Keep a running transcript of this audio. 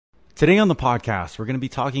Today on the podcast, we're going to be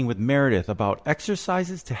talking with Meredith about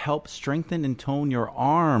exercises to help strengthen and tone your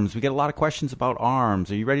arms. We get a lot of questions about arms.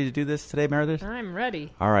 Are you ready to do this today, Meredith? I'm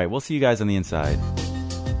ready. All right, we'll see you guys on the inside.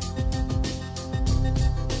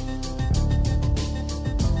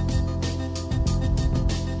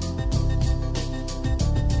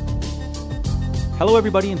 Hello,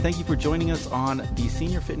 everybody, and thank you for joining us on the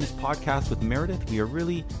Senior Fitness Podcast with Meredith. We are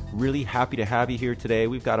really, really happy to have you here today.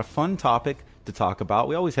 We've got a fun topic to talk about.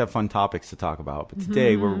 We always have fun topics to talk about, but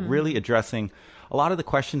today we're really addressing a lot of the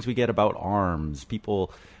questions we get about arms.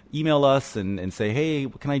 People email us and say, hey,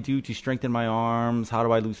 what can I do to strengthen my arms? How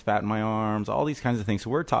do I lose fat in my arms? All these kinds of things.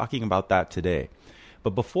 So we're talking about that today.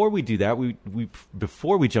 But before we do that,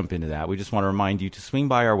 before we jump into that, we just want to remind you to swing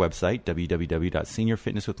by our website,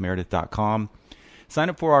 www.seniorfitnesswithmeredith.com. Sign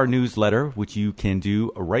up for our newsletter, which you can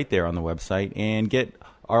do right there on the website, and get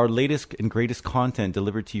our latest and greatest content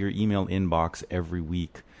delivered to your email inbox every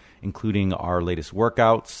week, including our latest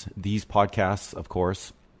workouts, these podcasts, of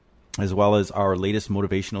course, as well as our latest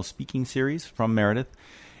motivational speaking series from Meredith,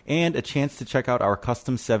 and a chance to check out our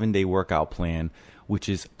custom 7-day workout plan, which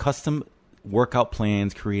is custom workout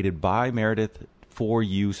plans created by Meredith for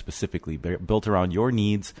you specifically, built around your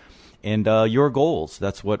needs and your goals.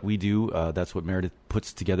 That's what we do. That's what Meredith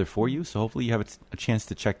puts together for you. So hopefully you have a chance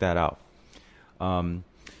to check that out.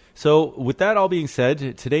 So with that all being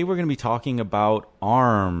said, today we're going to be talking about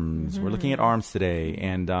arms. We're looking at arms today.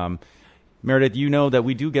 And Meredith, you know that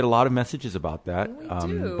we do get a lot of messages about that,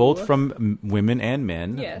 We do. both from women and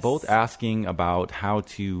men, Yes. both asking about how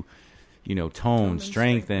to, tone,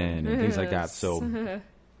 strengthen, and things like that. Yes. So,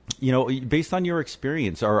 based on your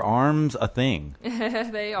experience, are arms a thing?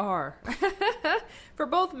 They are. For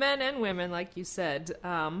both men and women, like you said.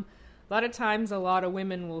 A lot of times, a lot of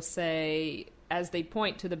women will say, as they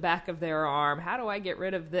point to the back of their arm, how do I get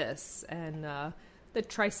rid of this? And the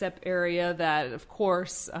tricep area that, of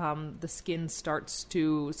course, the skin starts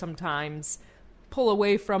to sometimes pull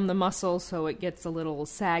away from the muscle, so it gets a little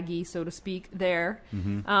saggy, so to speak, there.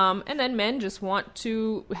 And then men just want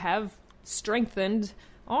to have strengthened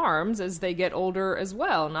arms as they get older as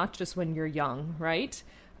well, not just when you're young, right?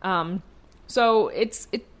 So it's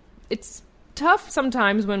tough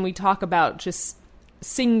sometimes when we talk about just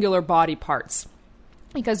singular body parts,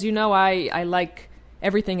 because I like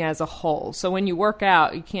everything as a whole. So when you work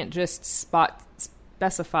out, you can't just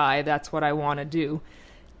specify that's what I want to do.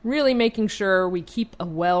 Really making sure we keep a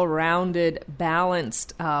well-rounded,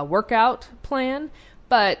 balanced workout plan,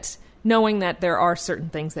 but knowing that there are certain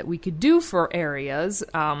things that we could do for areas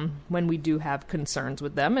when we do have concerns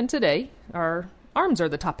with them. And today, our arms are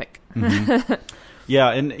the topic. Yeah,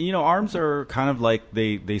 and arms are kind of like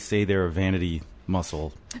they say they're a vanity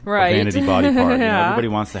muscle, Right. a vanity body part. Yeah. Everybody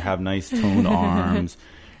wants to have nice toned arms.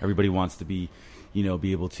 Everybody wants to be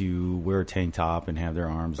able to wear a tank top and have their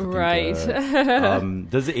arms looking Right. good.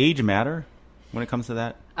 Does age matter when it comes to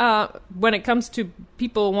that? When it comes to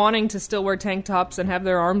people wanting to still wear tank tops and have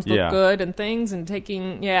their arms look Yeah. good and things, and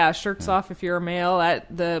taking shirts off if you're a male at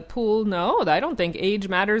the pool, no, I don't think age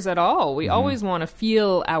matters at all. We always want to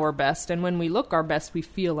feel our best, and when we look our best, we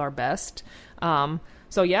feel our best. I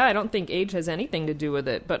don't think age has anything to do with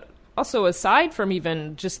it. But also, aside from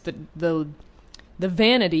even just the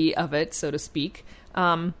vanity of it, so to speak,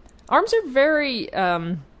 arms are very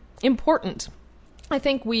important. I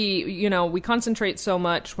think we concentrate so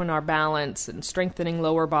much when our balance and strengthening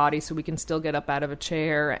lower body so we can still get up out of a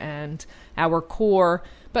chair and our core.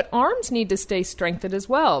 But arms need to stay strengthened as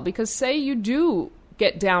well, because say you do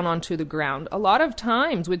get down onto the ground. A lot of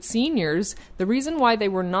times with seniors, the reason why they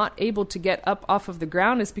were not able to get up off of the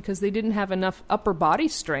ground is because they didn't have enough upper body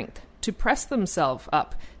strength to press themselves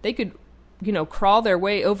up. They could, crawl their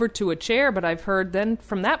way over to a chair, but I've heard then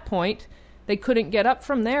from that point, they couldn't get up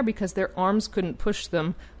from there because their arms couldn't push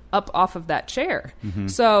them up off of that chair.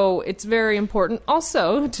 So it's very important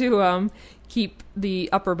also to keep the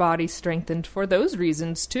upper body strengthened for those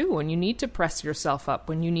reasons too, when you need to press yourself up,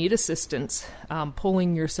 when you need assistance,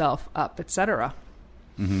 pulling yourself up, etc.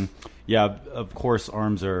 Yeah, of course,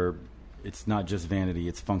 arms are, it's not just vanity,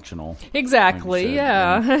 it's functional. Exactly, like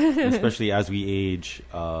yeah. And especially as we age,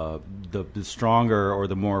 the stronger or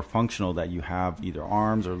the more functional that you have, either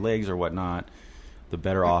arms or legs or whatnot, the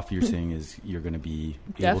better off you're saying is you're going to be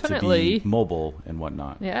able Definitely. to be mobile and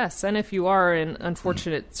whatnot. Yes, and if you are in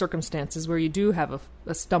unfortunate circumstances where you do have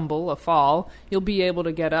a stumble, a fall, you'll be able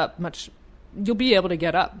to get up you'll be able to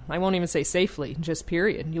get up. I won't even say safely, just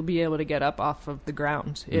period. You'll be able to get up off of the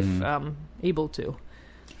ground if able to.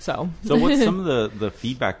 So what's some of the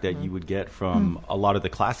feedback that you would get from a lot of the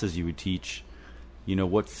classes you would teach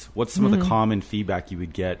what's some of the common feedback you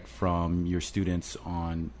would get from your students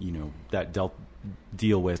on, that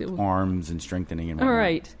deal with arms and strengthening and whatnot? All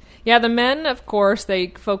right. Yeah, the men, of course, they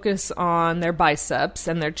focus on their biceps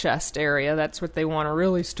and their chest area. That's what they want to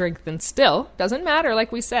really strengthen still. Doesn't matter,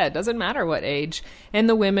 like we said, doesn't matter what age. And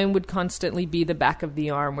the women would constantly be the back of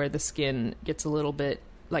the arm where the skin gets a little bit,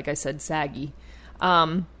 like I said, saggy.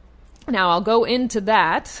 Now, I'll go into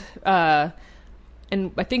that,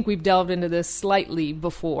 and I think we've delved into this slightly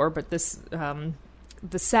before, but this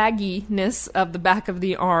the sagginess of the back of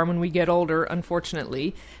the arm when we get older,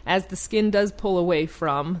 unfortunately, as the skin does pull away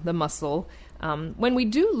from the muscle. When we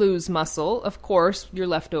do lose muscle, of course, you're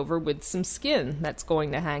left over with some skin that's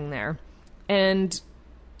going to hang there. And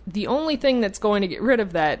the only thing that's going to get rid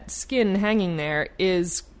of that skin hanging there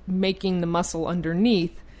is making the muscle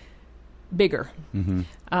underneath bigger.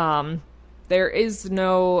 Mm-hmm. There is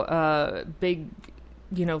no big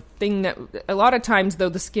thing that a lot of times, though,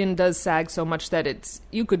 the skin does sag so much that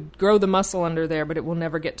you could grow the muscle under there, but it will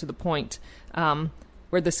never get to the point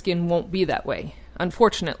where the skin won't be that way,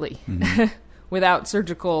 unfortunately, without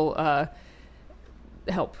surgical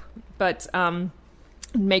help. But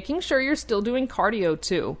making sure you're still doing cardio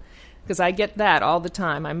too, because I get that all the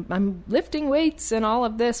time. I'm lifting weights and all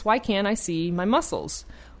of this. Why can't I see my muscles?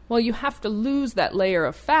 Well, you have to lose that layer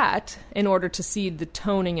of fat in order to see the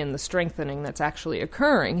toning and the strengthening that's actually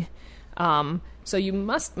occurring. So you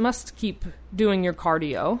must keep doing your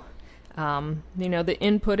cardio. The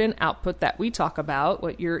input and output that we talk about,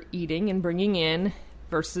 what you're eating and bringing in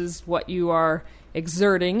versus what you are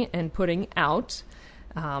exerting and putting out.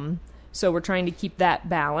 So we're trying to keep that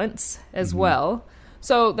balance as well.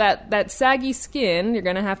 So that saggy skin, you're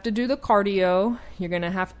going to have to do the cardio. You're going to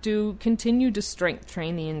have to continue to strength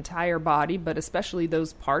train the entire body, but especially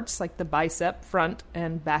those parts like the bicep, front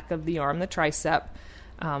and back of the arm, the tricep.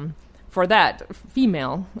 For that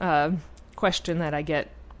female question that I get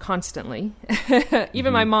constantly,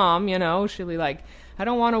 even my mom, she'll be like, I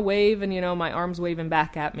don't want to wave, and my arm's waving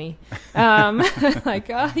back at me. Like,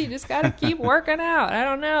 oh, you just got to keep working out. I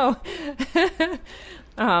don't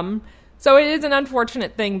know. So it is an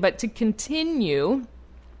unfortunate thing, but to continue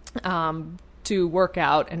to work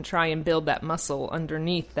out and try and build that muscle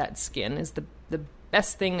underneath that skin is the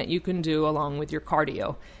best thing that you can do along with your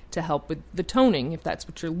cardio to help with the toning, if that's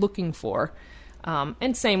what you're looking for.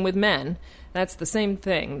 And same with men. That's the same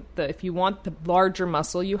thing. If you want the larger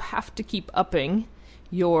muscle, you have to keep upping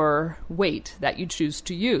your weight that you choose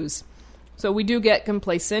to use. So we do get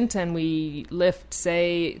complacent and we lift,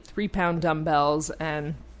 say, 3-pound dumbbells,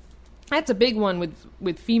 and that's a big one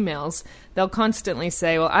with females. They'll constantly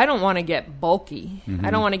say, well, I don't want to get bulky.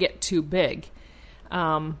 I don't want to get too big.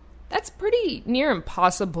 That's pretty near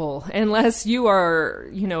impossible unless you are,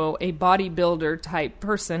 a bodybuilder type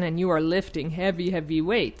person and you are lifting heavy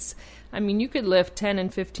weights. I mean, you could lift 10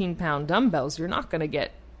 and 15-pound dumbbells. You're not going to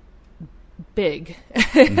get big.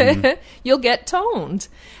 You'll get toned.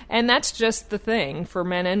 And that's just the thing for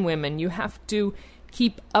men and women. You have to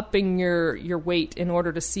keep upping your weight in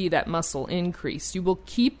order to see that muscle increase. You will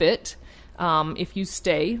keep it if you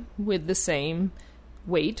stay with the same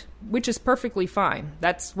weight, which is perfectly fine.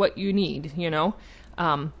 That's what you need,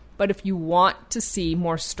 But if you want to see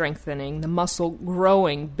more strengthening, the muscle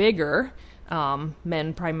growing bigger,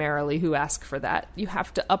 men primarily who ask for that, you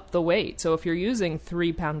have to up the weight. So if you're using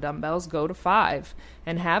 3-pound dumbbells, go to 5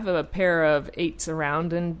 and have a pair of 8s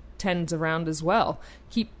around and 10s around as well.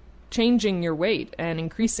 Keep changing your weight and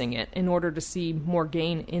increasing it in order to see more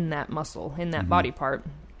gain in that muscle, in that body part.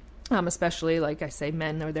 Especially, like I say,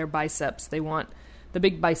 men or their biceps, they want the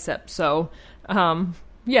big biceps. So,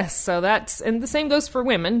 yes, so and the same goes for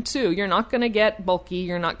women too. You're not going to get bulky.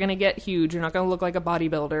 You're not going to get huge. You're not going to look like a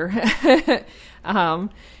bodybuilder.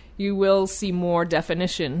 You will see more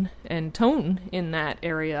definition and tone in that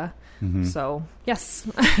area. So, yes.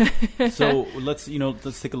 So let's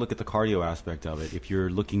take a look at the cardio aspect of it. If you're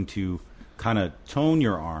looking to kind of tone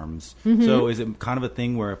your arms, so is it kind of a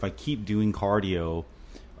thing where if I keep doing cardio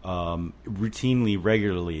routinely,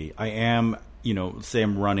 regularly, I am, say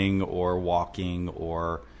I'm running or walking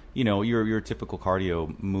or, your typical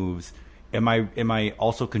cardio moves, am I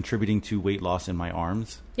also contributing to weight loss in my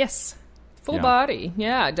arms? Yes. Full body.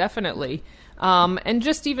 Yeah, definitely. And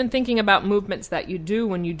just even thinking about movements that you do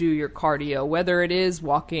when you do your cardio, whether it is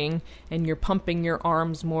walking and you're pumping your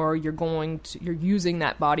arms more, you're using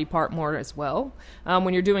that body part more as well.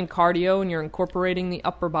 When you're doing cardio and you're incorporating the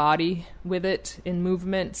upper body with it in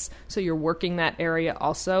movements, so you're working that area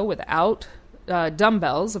also without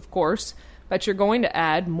dumbbells, of course, but you're going to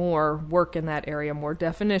add more work in that area. More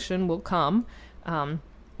definition will come.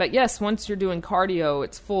 But But yes, once you're doing cardio,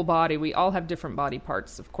 it's full body. We all have different body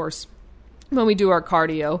parts, of course. When we do our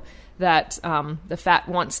cardio, that the fat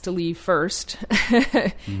wants to leave first.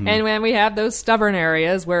 And when we have those stubborn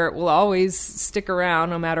areas where it will always stick around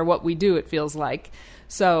no matter what we do, it feels like.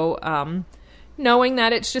 So knowing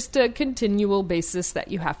that it's just a continual basis that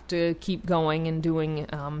you have to keep going and doing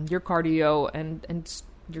your cardio and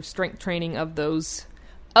your strength training of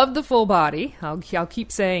the full body. I'll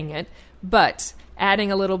keep saying it, but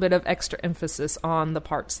adding a little bit of extra emphasis on the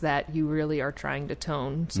parts that you really are trying to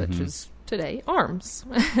tone, such as today, arms.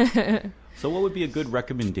 So what would be a good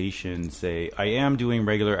recommendation? Say, I am doing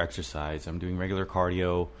regular exercise, I'm doing regular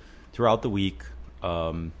cardio throughout the week.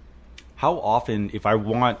 How often, if I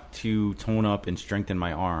want to tone up and strengthen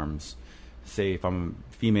my arms, say if I'm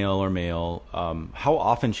female or male, how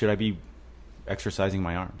often should I be exercising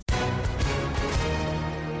my arms?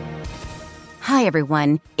 Hi,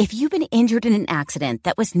 everyone. If you've been injured in an accident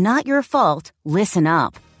that was not your fault, listen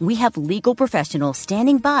up. We have legal professionals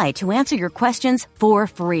standing by to answer your questions for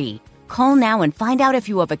free. Call now and find out if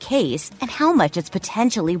you have a case and how much it's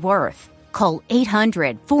potentially worth. Call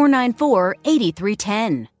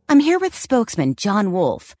 800-494-8310. I'm here with spokesman John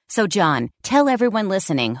Wolf. So, John, tell everyone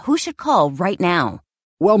listening who should call right now.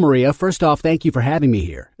 Well, Maria, first off, thank you for having me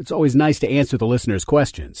here. It's always nice to answer the listeners'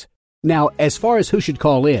 questions. Now, as far as who should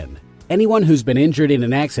call in, anyone who's been injured in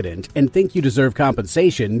an accident and think you deserve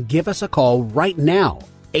compensation, give us a call right now.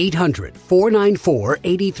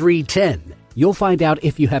 800-494-8310. You'll find out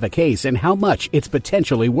if you have a case and how much it's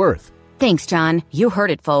potentially worth. Thanks, John. You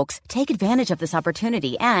heard it, folks. Take advantage of this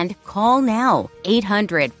opportunity and call now.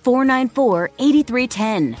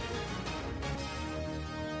 800-494-8310.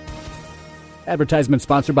 Advertisement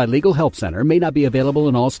sponsored by Legal Help Center. May not be available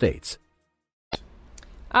in all states.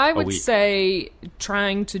 I would say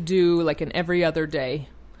trying to do like an every other day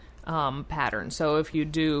pattern. So if you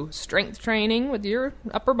do strength training with your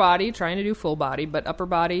upper body, trying to do full body, but upper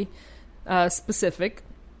body specific,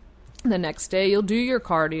 the next day you'll do your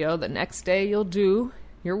cardio, the next day you'll do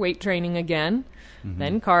your weight training again,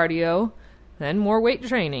 then cardio, then more weight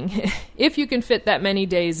training. If you can fit that many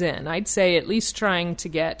days in, I'd say at least trying to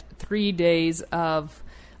get 3 days of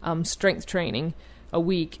strength training a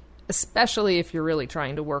week, especially if you're really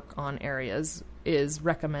trying to work on areas, is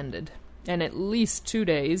recommended. And at least 2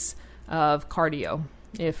 days of cardio,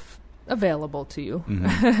 if available to you.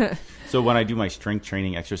 So when I do my strength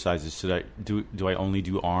training exercises, should I do I only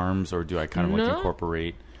do arms, or do I kind of like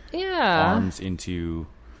incorporate arms into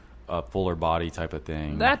a fuller body type of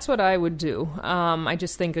thing? That's what I would do. I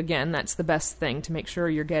just think, again, that's the best thing to make sure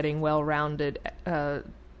you're getting well-rounded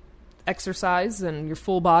exercise and your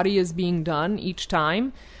full body is being done each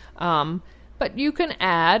time. But you can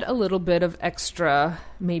add a little bit of extra,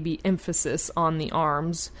 maybe emphasis on the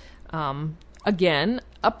arms. Again,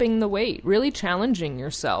 upping the weight, really challenging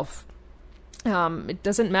yourself. It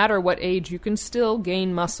doesn't matter what age, you can still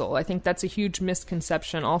gain muscle. I think that's a huge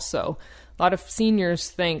misconception also. A lot of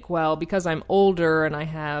seniors think, well, because I'm older and I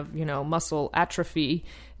have, muscle atrophy,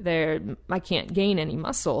 I can't gain any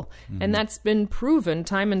muscle. And that's been proven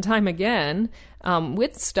time and time again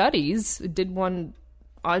with studies. Did one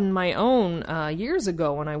on my own years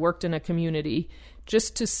ago when I worked in a community,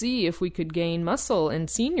 just to see if we could gain muscle in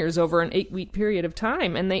seniors over an 8-week period of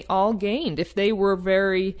time. And they all gained if they were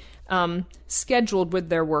very scheduled with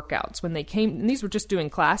their workouts. When they came, and these were just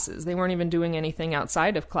doing classes. They weren't even doing anything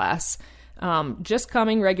outside of class. Just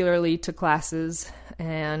coming regularly to classes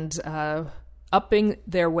and upping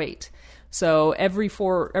their weight. So every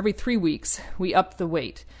 3 weeks, we upped the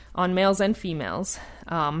weight on males and females.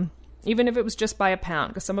 Even if it was just by a pound,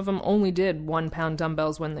 because some of them only did 1 pound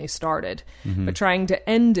dumbbells when they started, but trying to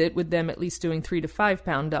end it with them at least doing 3 to 5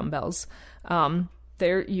 pound dumbbells,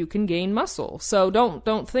 there you can gain muscle. So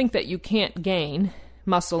don't think that you can't gain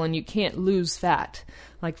muscle and you can't lose fat.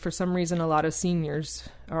 Like for some reason, a lot of seniors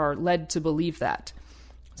are led to believe that.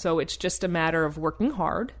 So it's just a matter of working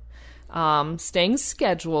hard, staying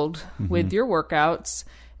scheduled with your workouts,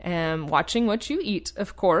 and watching what you eat,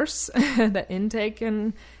 of course, the intake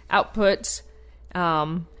and output,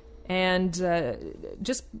 and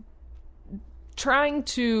just trying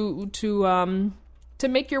to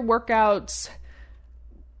make your workouts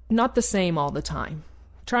not the same all the time.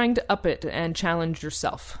 Trying to up it and challenge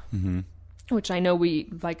yourself. Which I know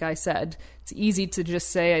like I said, it's easy to just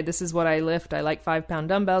say, this is what I lift. I like 5 pound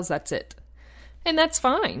dumbbells. That's it. And that's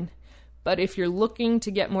fine. But if you're looking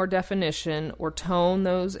to get more definition or tone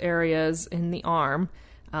those areas in the arm,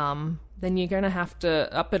 then you're going to have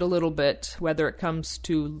to up it a little bit, whether it comes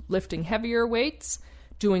to lifting heavier weights,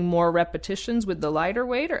 doing more repetitions with the lighter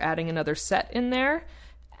weight, or adding another set in there,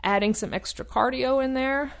 adding some extra cardio in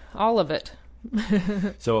there, all of it.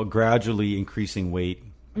 So gradually increasing weight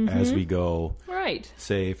as we go. Right.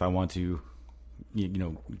 Say if I want to,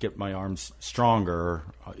 get my arms stronger,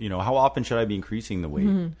 how often should I be increasing the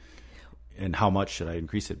weight? And how much should I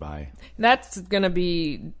increase it by? That's going to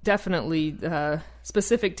be definitely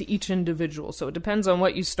specific to each individual. So it depends on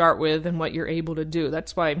what you start with and what you're able to do.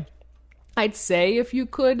 That's why I'd say if you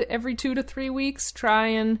could, every 2 to 3 weeks, try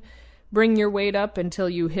and bring your weight up until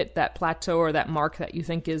you hit that plateau or that mark that you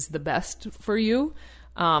think is the best for you.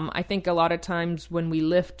 I think a lot of times when we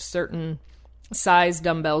lift certain size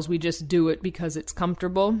dumbbells, we just do it because it's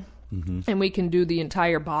comfortable. And we can do the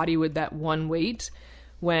entire body with that one weight.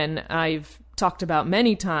 When I've talked about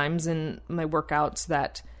many times in my workouts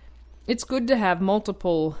that it's good to have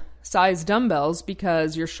multiple size dumbbells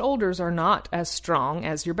because your shoulders are not as strong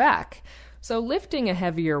as your back. So lifting a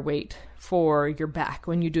heavier weight for your back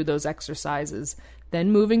when you do those exercises,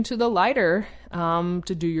 then moving to the lighter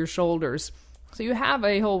to do your shoulders. So you have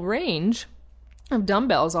a whole range of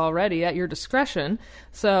dumbbells already at your discretion.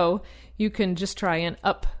 So you can just try and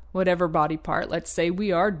up whatever body part. Let's say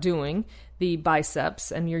we are doing the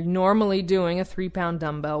biceps and you're normally doing a 3-pound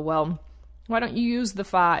dumbbell. Well, why don't you use the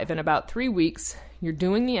 5? In about 3 weeks, you're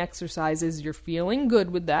doing the exercises, you're feeling good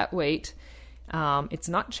with that weight. It's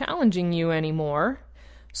not challenging you anymore.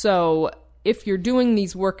 So if you're doing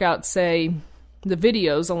these workouts, say the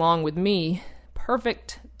videos along with me,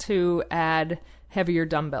 perfect to add heavier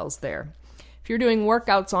dumbbells there. If you're doing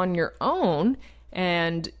workouts on your own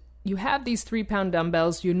and you have these 3-pound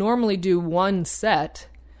dumbbells, you normally do 1 set.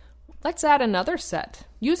 Let's add another set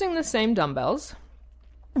using the same dumbbells.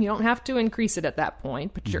 You don't have to increase it at that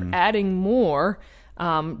point, but you're adding more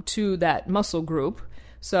to that muscle group.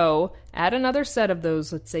 So add another set of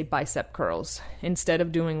those, let's say bicep curls, instead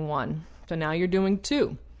of doing 1. So now you're doing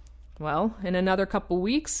 2. Well, in another couple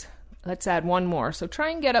weeks, let's add 1 more. So try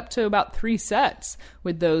and get up to about 3 sets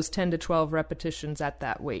with those 10 to 12 repetitions at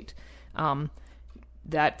that weight.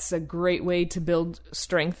 That's a great way to build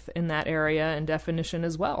strength in that area and definition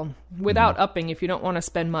as well, without upping if you don't want to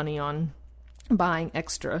spend money on buying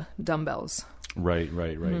extra dumbbells. Right.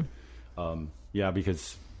 Yeah,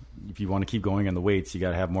 because if you want to keep going on the weights, you got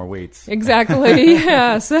to have more weights. Exactly.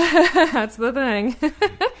 Yes, that's the thing.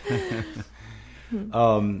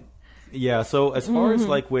 Yeah. So as far as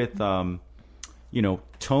like with,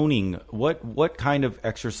 toning, what kind of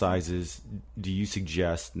exercises do you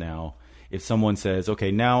suggest now? If someone says, okay,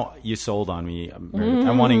 now you sold on me, Meredith,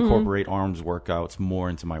 I want to incorporate arms workouts more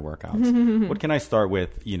into my workouts. What can I start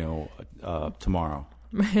with, tomorrow?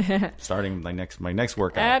 Starting my next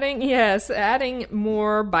workout. Adding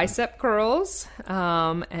more bicep curls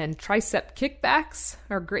and tricep kickbacks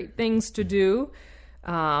are great things to do.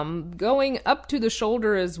 Going up to the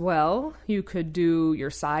shoulder as well. You could do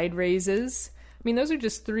your side raises. I mean, those are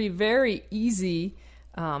just 3 very easy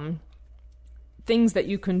things that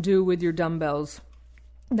you can do with your dumbbells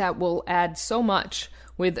that will add so much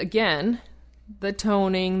with, again, the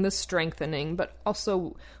toning, the strengthening, but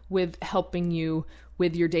also with helping you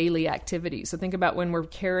with your daily activities. So think about when we're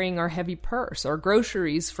carrying our heavy purse or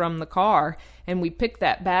groceries from the car and we pick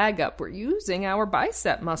that bag up, we're using our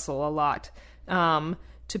bicep muscle a lot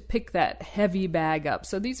to pick that heavy bag up.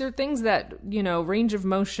 So these are things that, range of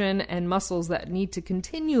motion and muscles that need to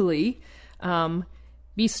continually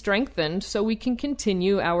be strengthened so we can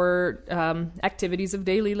continue our activities of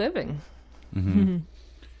daily living.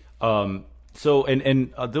 So,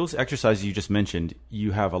 and those exercises you just mentioned,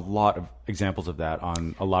 you have a lot of examples of that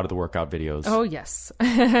on a lot of the workout videos. Oh, yes,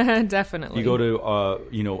 definitely. You go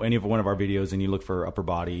to, any of one of our videos and you look for upper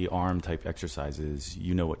body, arm type exercises,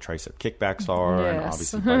 what tricep kickbacks are and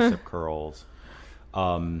obviously bicep curls.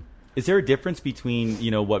 Is there a difference between,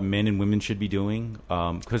 what men and women should be doing?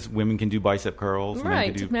 Because women can do bicep curls.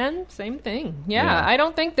 Right. Men, same thing. Yeah, I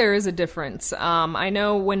don't think there is a difference. I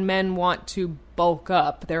know when men want to bulk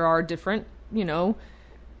up, there are different,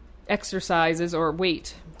 exercises or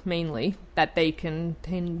weight mainly that they can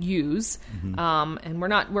use. And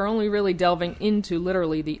we're only really delving into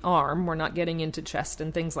literally the arm. We're not getting into chest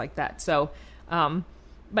and things like that. So,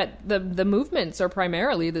 but the movements are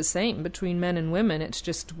primarily the same between men and women. It's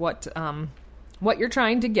just what you're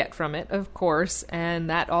trying to get from it, of course, and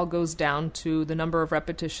that all goes down to the number of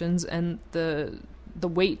repetitions and the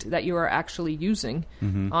weight that you are actually using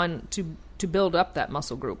on to build up that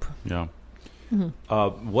muscle group. Yeah.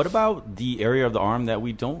 What about the area of the arm that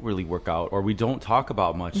we don't really work out or we don't talk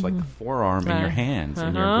about much, like the forearm and your hands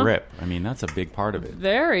and your grip? I mean, that's a big part of it.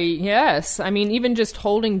 Yes. I mean, even just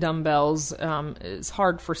holding dumbbells is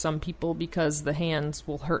hard for some people because the hands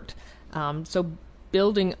will hurt. So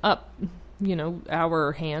building up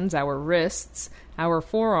our hands, our wrists, our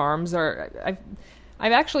forearms are.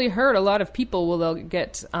 I've actually heard a lot of people they'll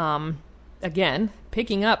get, again,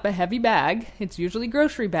 picking up a heavy bag. It's usually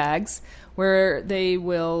grocery bags where they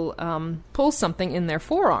will pull something in their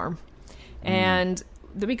forearm. And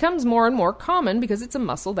that becomes more and more common because it's a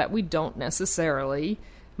muscle that we don't necessarily,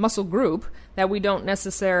 muscle group that we don't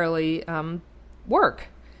necessarily work.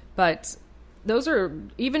 But those are,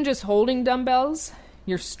 even just holding dumbbells,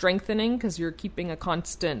 you're strengthening because you're keeping a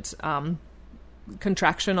constant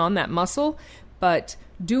contraction on that muscle. But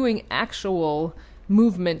doing actual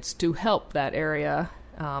movements to help that area,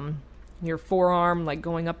 your forearm, like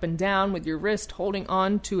going up and down with your wrist, holding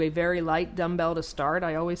on to a very light dumbbell to start.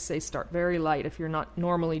 I always say start very light if you're not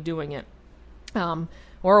normally doing it.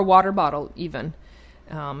 Or a water bottle even,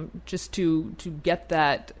 just to get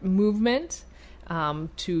that movement,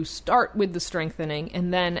 to start with the strengthening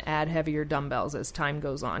and then add heavier dumbbells as time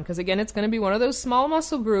goes on. Because again, it's going to be one of those small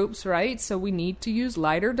muscle groups, right? So we need to use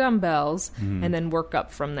lighter dumbbells and then work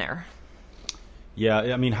up from there. Yeah,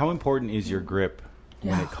 I mean, how important is your grip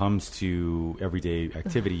when it comes to everyday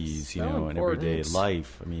activities, and everyday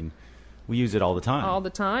life? I mean, we use it all the time. All the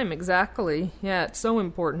time, exactly. Yeah, it's so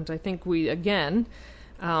important. I think we, again,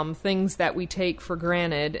 things that we take for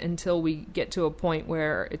granted until we get to a point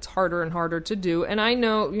where it's harder and harder to do. And I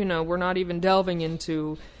know, we're not even delving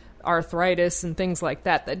into arthritis and things like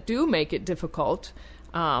that do make it difficult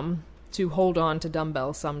to hold on to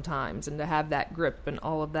dumbbells sometimes and to have that grip and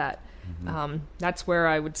all of that. That's where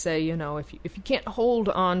I would say, if you can't hold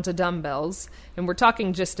on to dumbbells, and we're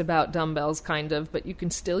talking just about dumbbells kind of, but you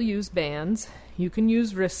can still use bands, you can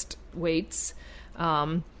use wrist weights,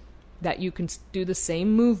 that you can do the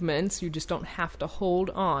same movements, you just don't have to hold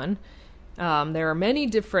on. There are many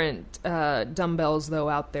different dumbbells, though,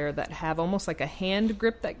 out there that have almost like a hand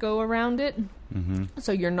grip that go around it.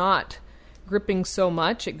 So you're not gripping so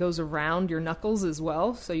much, it goes around your knuckles as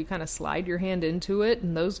well, so you kind of slide your hand into it,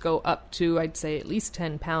 and those go up to, I'd say, at least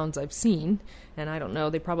 10 pounds I've seen, and I don't know,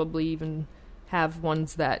 they probably even have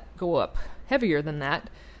ones that go up heavier than that.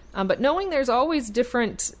 But knowing there's always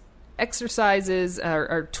different exercises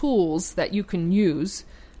or tools that you can use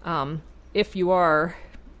if you are,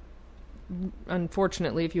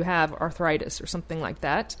 unfortunately, if you have arthritis or something like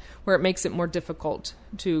that, where it makes it more difficult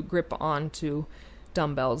to grip onto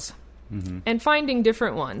dumbbells. And finding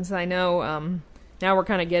different ones. I know now we're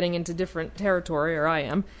kind of getting into different territory, or I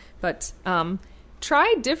am, but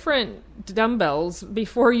try different dumbbells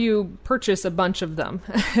before you purchase a bunch of them.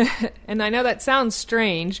 And I know that sounds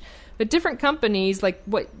strange, but different companies, like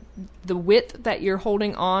the width that you're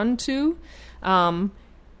holding on to,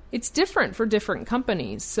 it's different for different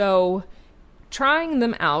companies. So trying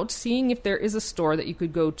them out, seeing if there is a store that you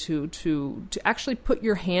could go to actually put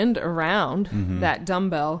your hand around that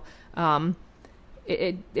dumbbell,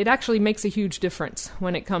 it actually makes a huge difference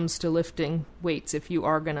when it comes to lifting weights if you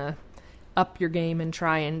are going to up your game and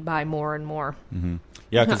try and buy more and more.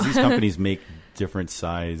 Yeah, because these companies make different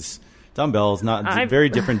size dumbbells, very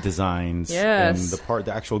different designs. Yes. And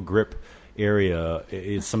the actual grip area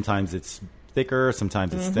is sometimes it's thicker,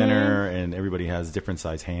 sometimes it's thinner, and everybody has different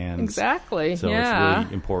size hands. Exactly. So it's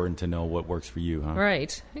really important to know what works for you, huh?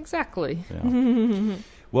 Right. Exactly. Yeah.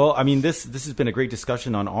 Well, I mean, this has been a great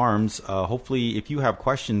discussion on arms. Hopefully, if you have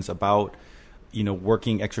questions about,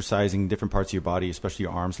 working, exercising different parts of your body, especially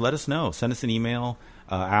your arms, let us know. Send us an email.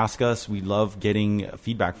 Ask us. We love getting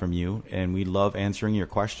feedback from you, and we love answering your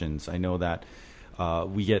questions. I know that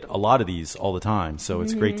we get a lot of these all the time, so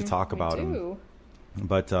it's great to talk about them.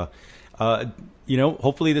 But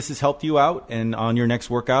hopefully this has helped you out, and on your next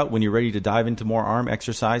workout, when you're ready to dive into more arm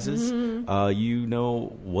exercises, what's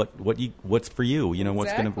for you,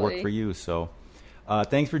 what's going to work for you. So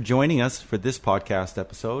thanks for joining us for this podcast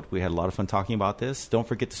episode. We had a lot of fun talking about this. Don't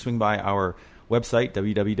forget to swing by our website,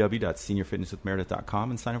 www.seniorfitnesswithmeredith.com,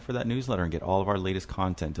 and sign up for that newsletter and get all of our latest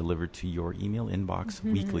content delivered to your email inbox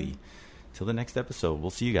weekly. Till the next episode,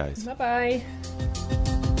 we'll see you guys. Bye-bye.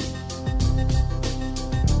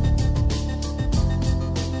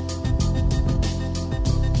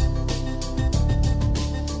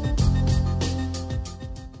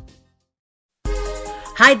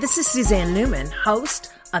 Hi, this is Suzanne Newman,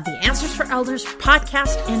 host of the Answers for Elders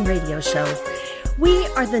podcast and radio show. We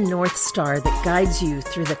are the North Star that guides you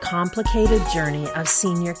through the complicated journey of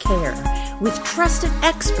senior care with trusted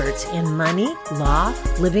experts in money, law,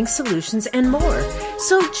 living solutions, and more.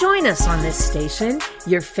 So join us on this station,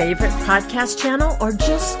 your favorite podcast channel, or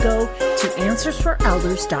just go to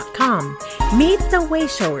AnswersForElders.com. Meet the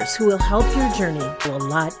Wayshowers who will help your journey go a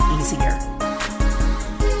lot easier.